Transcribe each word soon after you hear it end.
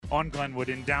on Glenwood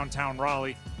in downtown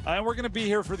Raleigh. And we're going to be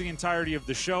here for the entirety of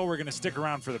the show. We're going to stick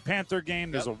around for the Panther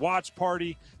game. There's a watch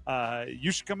party.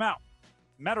 You should come out.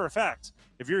 Matter of fact,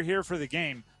 if you're here for the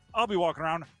game, I'll be walking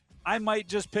around. I might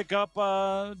just pick up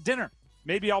dinner.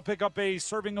 Maybe I'll pick up a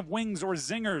serving of wings or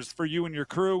zingers for you and your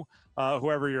crew,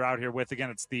 whoever you're out here with. Again,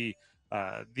 it's the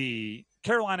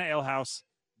Carolina Ale House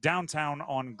downtown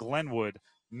on Glenwood.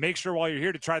 Make sure while you're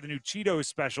here to try the new Cheetos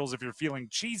specials. If you're feeling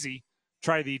cheesy,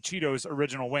 try the Cheetos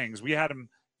original wings. We had them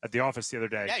at the office the other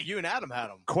day. Yeah, you and Adam had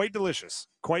them. Quite delicious.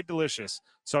 Quite delicious.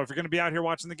 So if you're going to be out here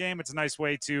watching the game, it's a nice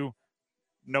way to,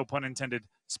 no pun intended,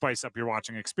 spice up your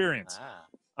watching experience.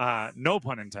 No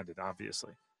pun intended,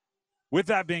 obviously. With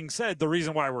that being said, the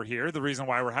reason why we're here, the reason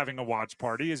why we're having a watch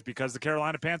party is because the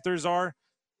Carolina Panthers are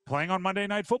playing on Monday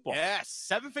Night Football. Yes,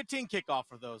 7:15 kickoff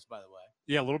for those, by the way.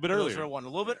 Yeah, a little bit earlier. A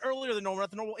little bit earlier than normal. Not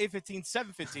the normal 8:15,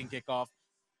 7:15 kickoff.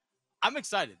 I'm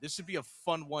excited. This should be a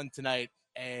fun one tonight,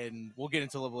 and we'll get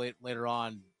into a little later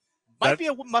on. Might be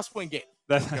a must-win game.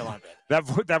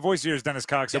 That voice here is Dennis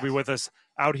Cox. Yes. He'll be with us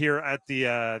out here at the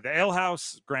Ale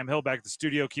House. Graham Hill back at the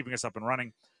studio, keeping us up and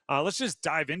running. Let's just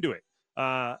dive into it.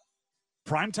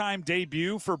 Primetime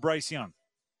debut for Bryce Young,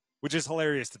 which is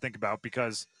hilarious to think about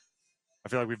because I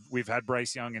feel like we've had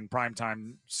Bryce Young in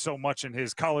primetime so much in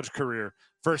his college career,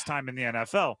 first time in the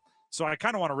NFL. So I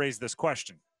kind of want to raise this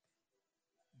question.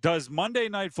 Does Monday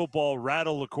Night Football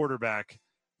rattle a quarterback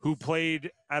who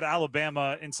played at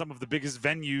Alabama in some of the biggest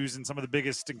venues and some of the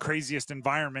biggest and craziest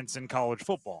environments in college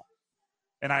football?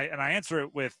 And I answer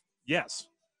it with yes,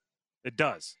 it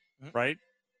does, right?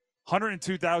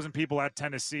 102,000 people at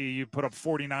Tennessee, you put up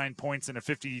 49 points in a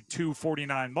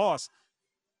 52-49 loss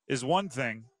is one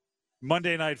thing.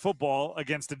 Monday Night Football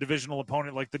against a divisional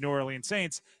opponent like the New Orleans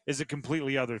Saints is a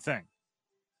completely other thing.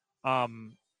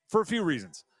 For a few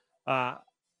reasons.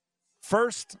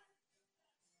 First,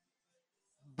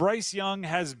 Bryce Young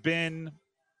has been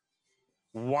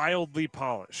wildly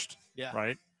polished,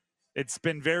 right? It's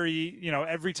been very,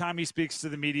 every time he speaks to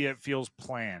the media, it feels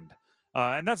planned.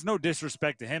 And that's no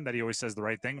disrespect to him that he always says the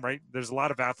right thing, right? There's a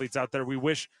lot of athletes out there. We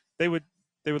wish they would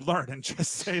learn and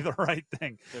just say the right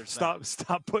thing.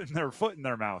 Stop putting their foot in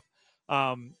their mouth.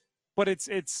 But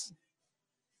it's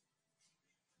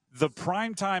the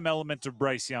primetime element of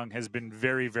Bryce Young has been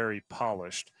very, very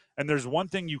polished. And there's one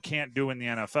thing you can't do in the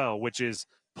NFL, which is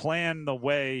plan the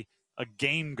way a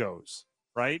game goes,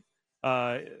 right?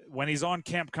 When he's on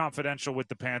Camp Confidential with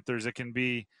the Panthers, it can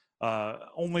be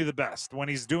only the best. When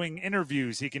he's doing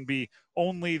interviews, he can be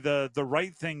only the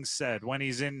right things said. When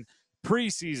he's in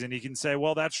preseason, he can say,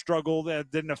 well, that struggle, that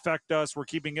didn't affect us. We're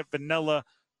keeping it vanilla.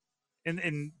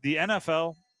 In the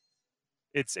NFL,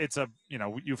 it's a,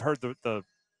 you've heard the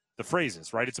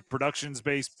phrases, right? It's a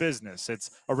productions-based business. It's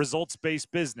a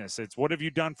results-based business. It's what have you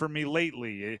done for me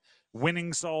lately?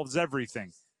 Winning solves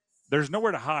everything. There's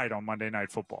nowhere to hide on Monday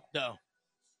Night Football. No.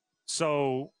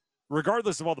 So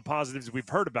regardless of all the positives we've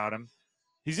heard about him,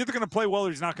 he's either going to play well or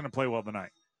he's not going to play well tonight.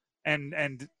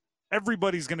 And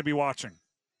everybody's going to be watching.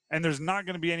 And there's not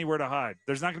going to be anywhere to hide.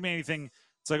 There's not going to be anything.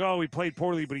 It's like, oh, he played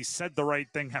poorly, but he said the right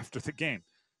thing after the game.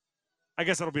 I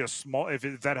guess that'll be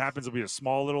if that happens, it'll be a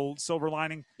small little silver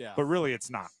lining. Yeah. But really, it's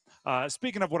not.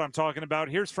 Speaking of what I'm talking about,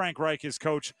 here's Frank Reich, his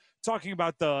coach, talking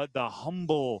about the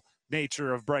humble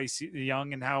nature of Bryce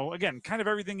Young and how, again, kind of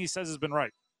everything he says has been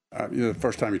right. The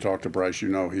first time you talk to Bryce,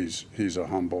 he's a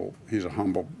humble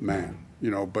man.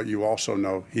 But you also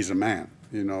know he's a man.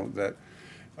 That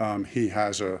he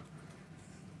has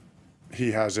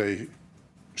a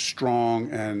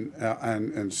strong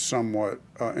and somewhat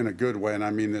in a good way, and I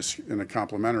mean this in a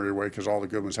complimentary way because all the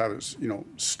good ones have it,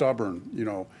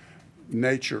 stubborn,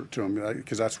 nature to him,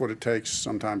 because that's what it takes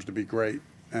sometimes to be great.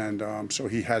 And so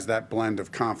he has that blend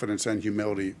of confidence and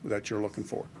humility that you're looking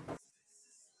for.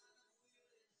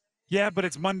 Yeah, but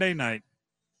it's Monday night.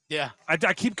 Yeah.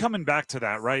 I keep coming back to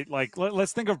that, right? Like,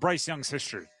 let's think of Bryce Young's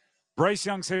history. Bryce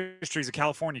Young's history is a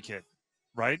California kid,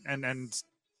 right? And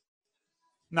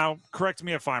now, correct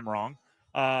me if I'm wrong,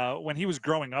 when he was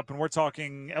growing up, and we're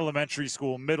talking elementary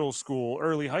school, middle school,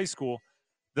 early high school,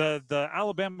 the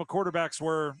Alabama quarterbacks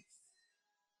were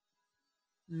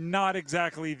not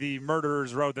exactly the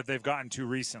murderer's row that they've gotten to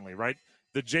recently, right?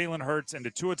 The Jalen Hurts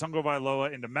into Tua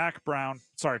Tagovailoa into Mac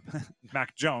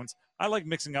Jones. I like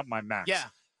mixing up my Macs.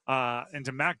 Yeah.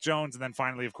 Into Mac Jones, and then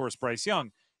finally, of course, Bryce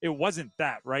Young. It wasn't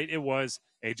that, right? It was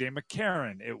A.J.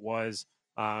 McCarron. It was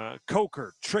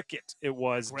Coker, Trickett. It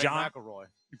was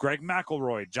Greg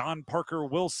McElroy, John Parker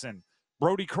Wilson,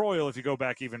 Brody Croyle, if you go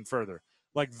back even further.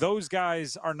 Like, those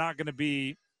guys are not going to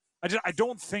be – I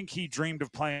don't think he dreamed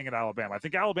of playing at Alabama. I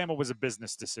think Alabama was a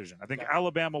business decision. I think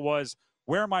Alabama was,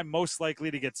 Where am I most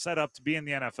likely to get set up to be in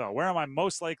the NFL? Where am I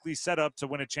most likely set up to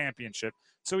win a championship?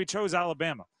 So he chose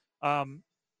Alabama.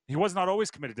 He was not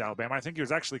always committed to Alabama. I think he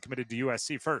was actually committed to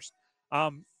USC first.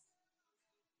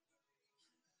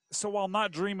 So while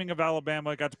not dreaming of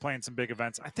Alabama, got to play in some big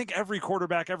events. I think every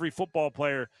quarterback, every football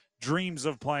player dreams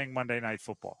of playing Monday Night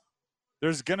Football.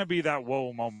 There's going to be that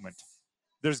whoa moment.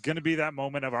 There's going to be that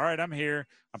moment of, all right, I'm here.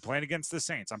 I'm playing against the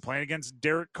Saints. I'm playing against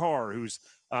Derek Carr, who's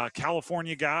a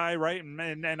California guy, right?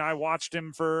 And I watched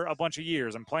him for a bunch of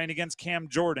years. I'm playing against Cam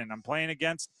Jordan. I'm playing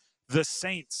against the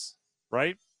Saints,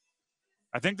 right?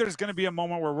 I think there's going to be a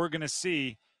moment where we're going to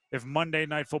see if Monday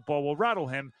Night Football will rattle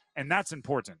him, and that's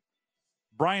important.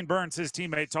 Brian Burns, his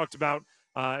teammate, talked about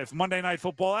if Monday Night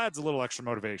Football adds a little extra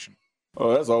motivation.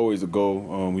 Oh, that's always a goal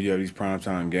when you have these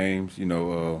primetime games.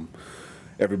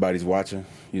 Everybody's watching,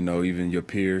 even your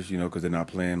peers, because they're not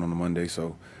playing on a Monday.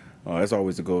 So that's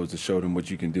always the goal, is to show them what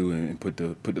you can do and put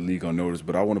the league on notice.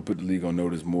 But I want to put the league on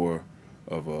notice more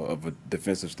of a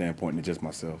defensive standpoint than just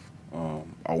myself.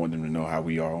 I want them to know how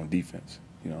we are on defense,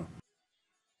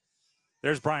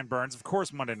 There's Brian Burns. Of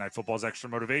course, Monday Night Football is extra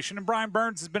motivation, and Brian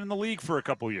Burns has been in the league for a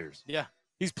couple years. Yeah.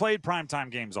 He's played primetime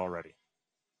games already.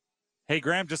 Hey,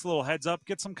 Graham, just a little heads up.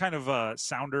 Get some kind of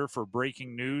sounder for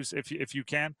breaking news if you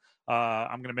can.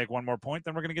 I'm going to make one more point,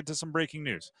 then we're going to get to some breaking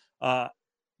news. The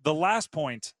last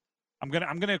point, I'm going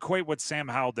to equate what Sam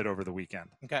Howell did over the weekend.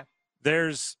 Okay.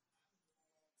 There's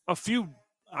a few,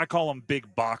 I call them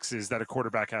big boxes that a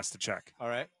quarterback has to check. All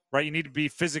right. Right? You need to be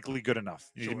physically good enough.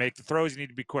 You need to make the throws. You need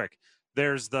to be quick.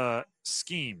 There's the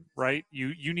scheme, right?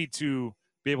 You need to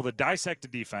be able to dissect a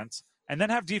defense and then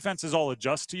have defenses all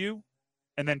adjust to you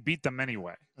and then beat them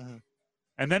anyway. Mm-hmm.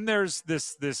 And then there's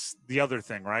the other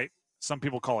thing, right? Some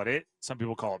people call it. Some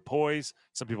people call it poise.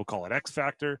 Some people call it X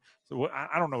factor. So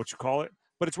I don't know what you call it,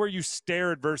 but it's where you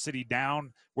stare adversity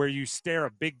down, where you stare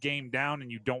a big game down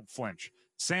and you don't flinch.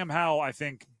 Sam Howell, I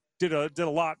think, did a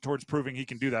lot towards proving he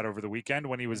can do that over the weekend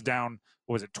when he was down,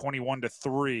 what was it,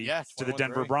 21-3 to the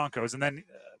Denver Broncos. And then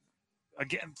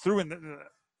again, threw in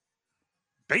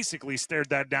basically stared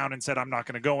that down and said, I'm not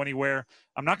going to go anywhere.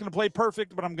 I'm not going to play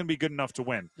perfect, but I'm going to be good enough to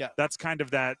win. Yeah. That's kind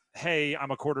of that, hey,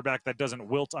 I'm a quarterback that doesn't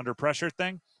wilt under pressure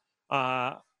thing.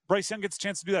 Bryce Young gets a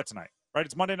chance to do that tonight, right?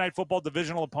 It's Monday Night Football,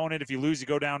 divisional opponent. If you lose, you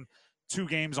go down 2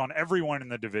 games on everyone in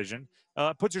the division.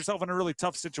 Puts yourself in a really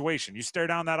tough situation. You stare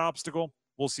down that obstacle,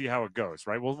 we'll see how it goes,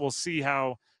 right? We'll see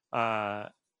how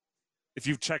if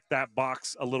you've checked that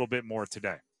box a little bit more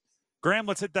today. Graham,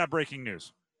 let's hit that breaking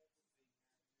news.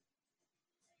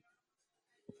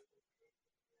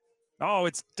 Oh,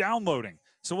 it's downloading.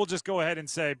 So we'll just go ahead and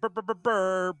say,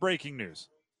 breaking news.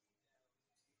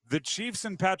 The Chiefs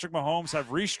and Patrick Mahomes have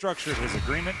restructured his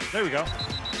agreement. There we go.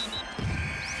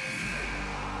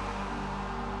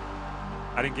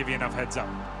 I didn't give you enough heads up,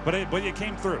 but it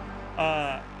came through.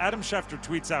 Adam Schefter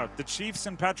tweets out, the Chiefs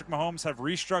and Patrick Mahomes have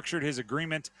restructured his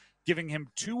agreement, giving him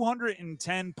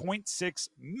 $210.6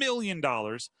 million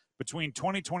between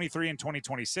 2023 and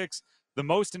 2026, the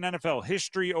most in NFL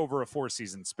history over a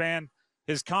 4-season span.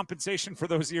 His compensation for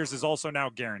those years is also now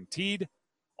guaranteed.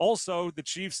 Also, the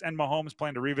Chiefs and Mahomes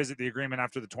plan to revisit the agreement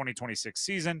after the 2026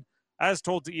 season, as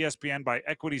told to ESPN by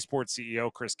Equity Sports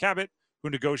CEO Chris Cabot, who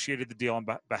negotiated the deal on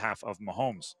behalf of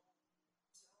Mahomes.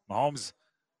 Mahomes,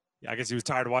 I guess he was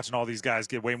tired of watching all these guys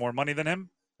get way more money than him.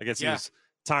 I guess he was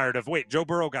tired of, wait, Joe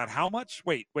Burrow got how much?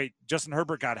 Wait, Justin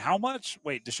Herbert got how much?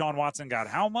 Wait, Deshaun Watson got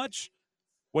how much?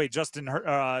 Wait,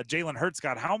 Jalen Hurts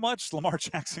got how much? Lamar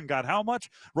Jackson got how much?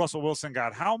 Russell Wilson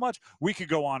got how much? We could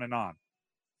go on and on.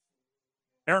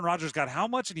 Aaron Rodgers got how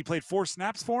much? And he played 4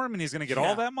 snaps for him, and he's going to get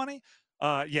all that money?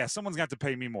 Someone's got to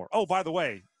pay me more. Oh, by the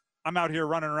way, I'm out here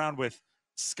running around with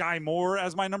Sky Moore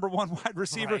as my number 1 wide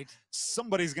receiver. Right.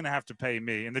 Somebody's going to have to pay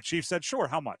me. And the Chiefs said, sure,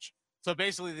 how much? So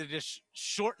basically they just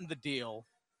shortened the deal.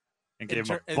 And gave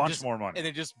him a bunch more money. And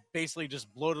they just basically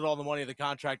just bloated all the money of the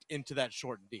contract into that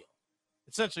shortened deal.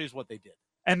 Essentially is what they did.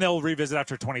 And they'll revisit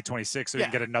after 2026 so he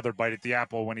can get another bite at the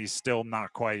apple when he's still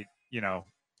not quite,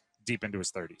 deep into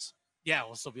his 30s. Yeah,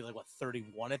 we'll still be like,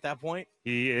 31 at that point?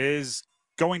 He is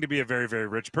going to be a very, very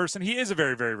rich person. He is a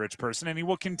very, very rich person, and he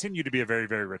will continue to be a very,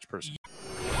 very rich person.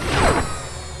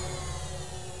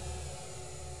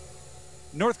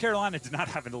 North Carolina did not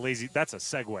have a lazy – that's a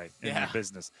segue in the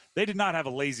business. They did not have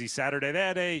a lazy Saturday. They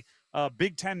had a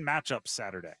Big Ten matchup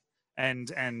Saturday,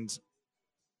 and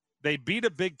they beat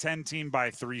a Big Ten team by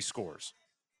 3 scores.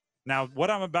 Now, what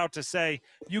I'm about to say,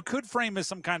 you could frame as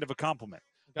some kind of a compliment.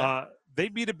 Okay. They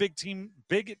beat a Big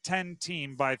Ten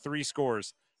team by 3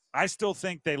 scores. I still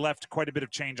think they left quite a bit of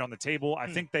change on the table. I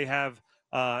think they have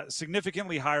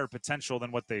significantly higher potential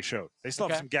than what they showed. They still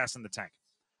have some gas in the tank.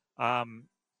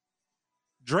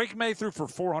 Drake Maye threw for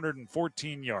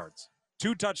 414 yards,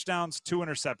 2 touchdowns, 2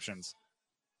 interceptions.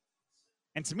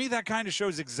 And to me, that kind of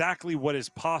shows exactly what is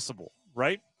possible,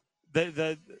 right?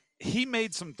 He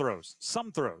made some throws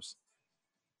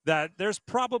that there's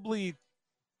probably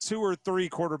 2 or 3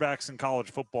 quarterbacks in college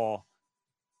football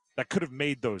that could have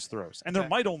made those throws. And there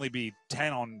might only be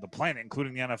 10 on the planet,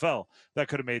 including the NFL, that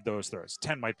could have made those throws.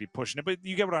 10 might be pushing it, but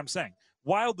you get what I'm saying.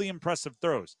 Wildly impressive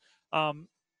throws. And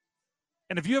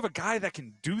if you have a guy that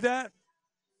can do that,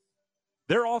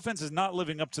 their offense is not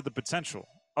living up to the potential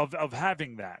of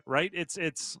having that, right?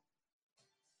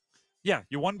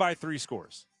 You won by 3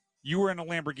 scores. You were in a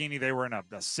Lamborghini, they were in a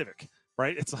Civic,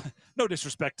 right? It's no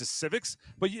disrespect to Civics,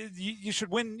 but you should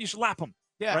win. You should lap them.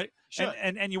 Yeah, right. Sure.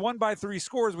 And you won by 3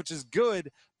 scores, which is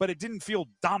good, but it didn't feel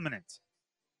dominant.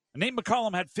 Nate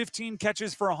McCollum had 15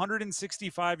 catches for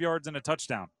 165 yards and a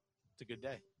touchdown. It's a good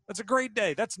day. That's a great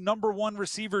day. That's number 1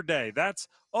 receiver day. That's,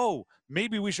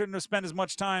 maybe we shouldn't have spent as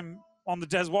much time on the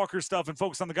Des Walker stuff and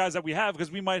focus on the guys that we have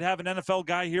because we might have an NFL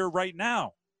guy here right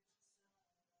now.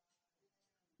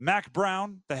 Mac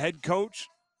Brown, the head coach.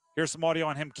 Here's some audio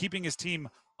on him keeping his team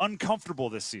uncomfortable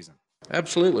this season.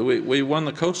 Absolutely. We won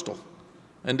the Coastal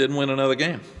and didn't win another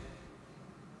game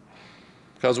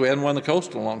because we hadn't won the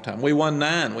Coastal in a long time. We won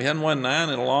 9. We hadn't won 9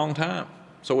 in a long time.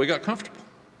 So we got comfortable.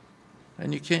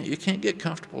 And you can't get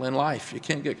comfortable in life. You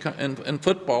can't get and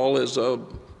football is a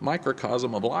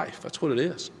microcosm of life. That's what it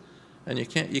is. And you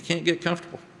can't get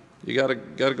comfortable. You got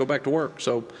to go back to work.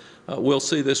 So we'll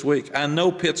see this week. I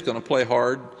know Pitt's going to play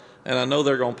hard, and I know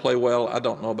they're going to play well. I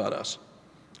don't know about us.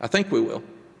 I think we will,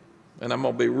 and I'm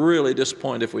going to be really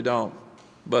disappointed if we don't.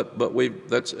 But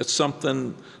it's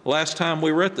something. Last time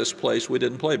we were at this place, we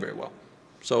didn't play very well.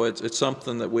 So it's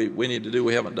something that we need to do.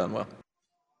 We haven't done well.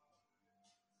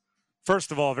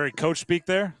 First of all, very coach speak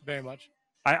there. Very much.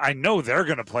 I know they're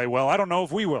going to play well. I don't know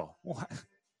if we will. Well,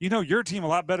 you know your team a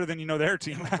lot better than you know their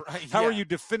team. Right, How are you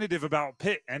definitive about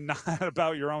Pitt and not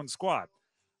about your own squad?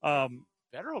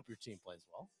 Better hope your team plays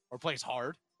well or plays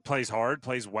hard. Plays hard,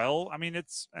 plays well. I mean,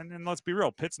 and let's be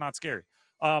real, Pitt's not scary.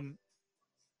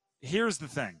 Here's the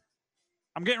thing.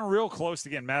 I'm getting real close to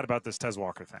getting mad about this Tez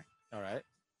Walker thing. All right.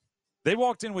 They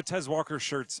walked in with Tez Walker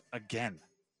shirts again.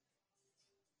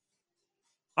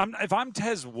 If I'm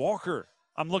Tez Walker,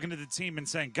 I'm looking at the team and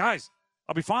saying, guys,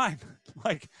 I'll be fine.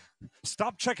 Like,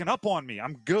 stop checking up on me.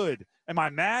 I'm good. Am I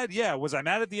mad? Yeah. Was I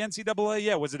mad at the NCAA?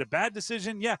 Yeah. Was it a bad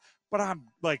decision? Yeah. But I'm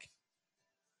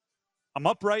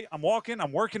upright. I'm walking.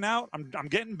 I'm working out. I'm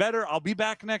getting better. I'll be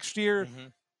back next year. Mm-hmm.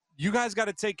 You guys got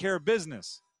to take care of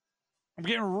business. I'm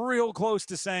getting real close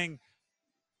to saying,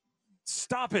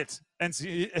 stop it,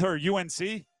 NC or UNC.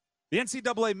 The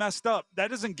NCAA messed up. That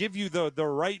doesn't give you the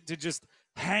right to just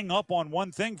hang up on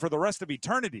one thing for the rest of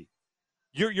eternity.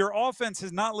 Your offense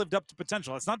has not lived up to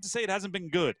potential. That's not to say it hasn't been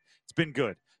good. It's been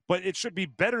good. But it should be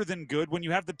better than good when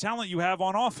you have the talent you have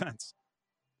on offense.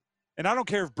 And I don't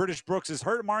care if British Brooks is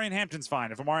hurt. Marion Hampton's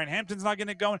fine. If Marion Hampton's not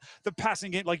getting it going, the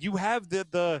passing game, like you have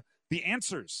the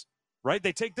answers, right?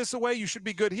 They take this away, you should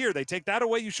be good here. They take that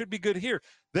away, you should be good here.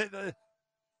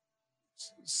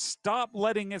 Stop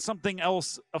letting something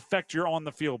else affect your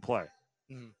on-the-field play.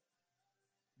 Mm-hmm.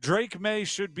 Drake Maye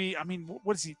should be,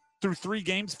 what is he, through 3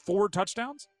 games, 4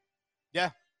 touchdowns?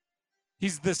 Yeah.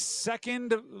 He's the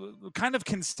second, kind of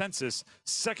consensus,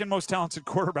 second most talented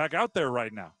quarterback out there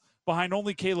right now, behind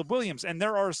only Caleb Williams. And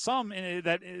there are some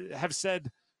that have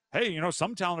said, hey,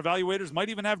 some talent evaluators might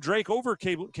even have Drake over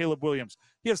Caleb Williams.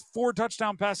 He has 4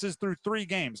 touchdown passes through 3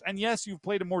 games. And yes, you've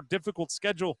played a more difficult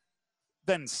schedule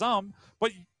than some,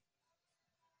 but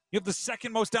you have the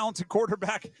second most talented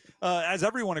quarterback, as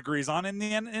everyone agrees on, in the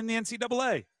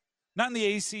NCAA. Not in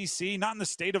the ACC, not in the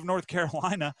state of North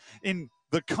Carolina, in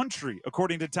the country,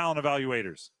 according to talent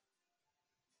evaluators.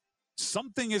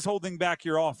 Something is holding back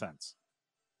your offense.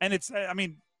 And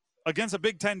against a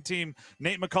Big Ten team,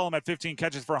 Nate McCollum had 15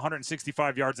 catches for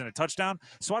 165 yards and a touchdown.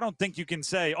 So I don't think you can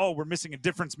say, we're missing a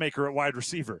difference maker at wide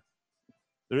receiver.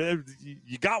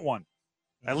 You got one.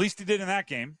 At least he did in that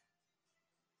game.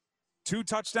 2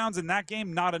 touchdowns in that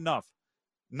game, not enough.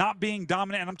 Not being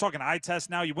dominant, and I'm talking eye test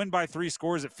now. You win by 3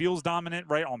 scores, it feels dominant,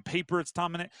 right? On paper, it's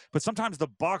dominant. But sometimes the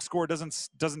box score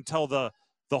doesn't tell the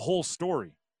whole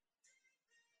story.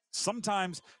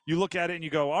 Sometimes you look at it and you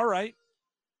go, all right,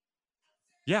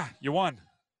 yeah, you won.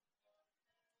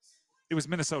 It was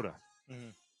Minnesota. Mm-hmm.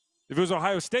 If it was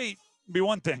Ohio State, it'd be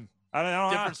one thing.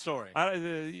 Different story.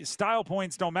 Style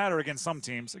points don't matter against some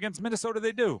teams. Against Minnesota,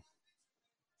 they do.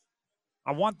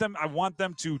 I want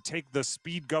them to take the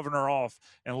speed governor off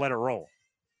and let it roll.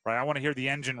 Right? I want to hear the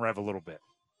engine rev a little bit.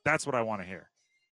 That's what I want to hear.